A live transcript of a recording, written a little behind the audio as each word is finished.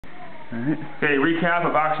Alright. Okay, recap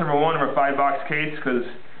of box number 1, number 5 box case, because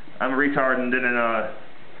I'm a retard and didn't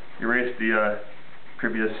erase the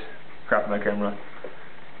previous crap on my camera.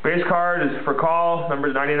 Base card is for call,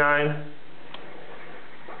 number 99.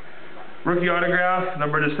 Rookie autograph,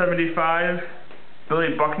 number 75, Billy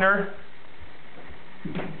Buckner.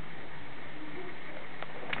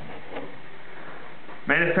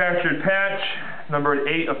 Manufactured patch, number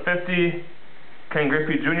 8 of 50, Ken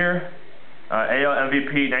Griffey Jr., AL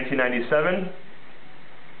MVP 1997.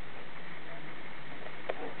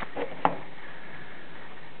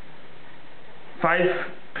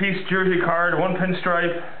 Five-piece jersey card, 1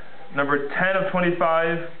 pinstripe, number 10 of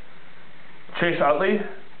 25, Chase Utley.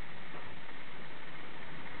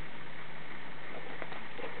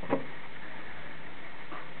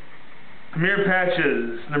 Premier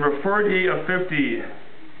patches, number 48 of 50. You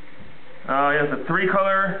have the three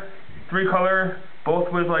color,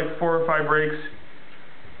 both with like 4 or 5 breaks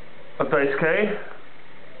of Dice K.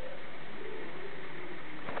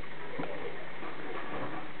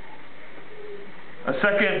 A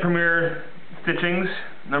second Premier stitchings,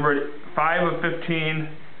 number 5 of 15,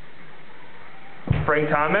 Frank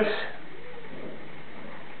Thomas.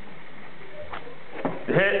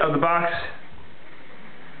 The hit of the box,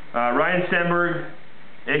 Ryan Sandberg,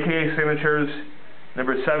 aka Signatures,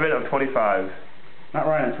 number 7 of 25. Not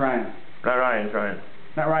Ryan, it's Ryan. Not Ryan, it's Ryan.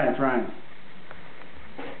 Not Ryan, it's Ryan.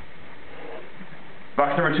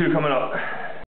 Box number 2 coming up.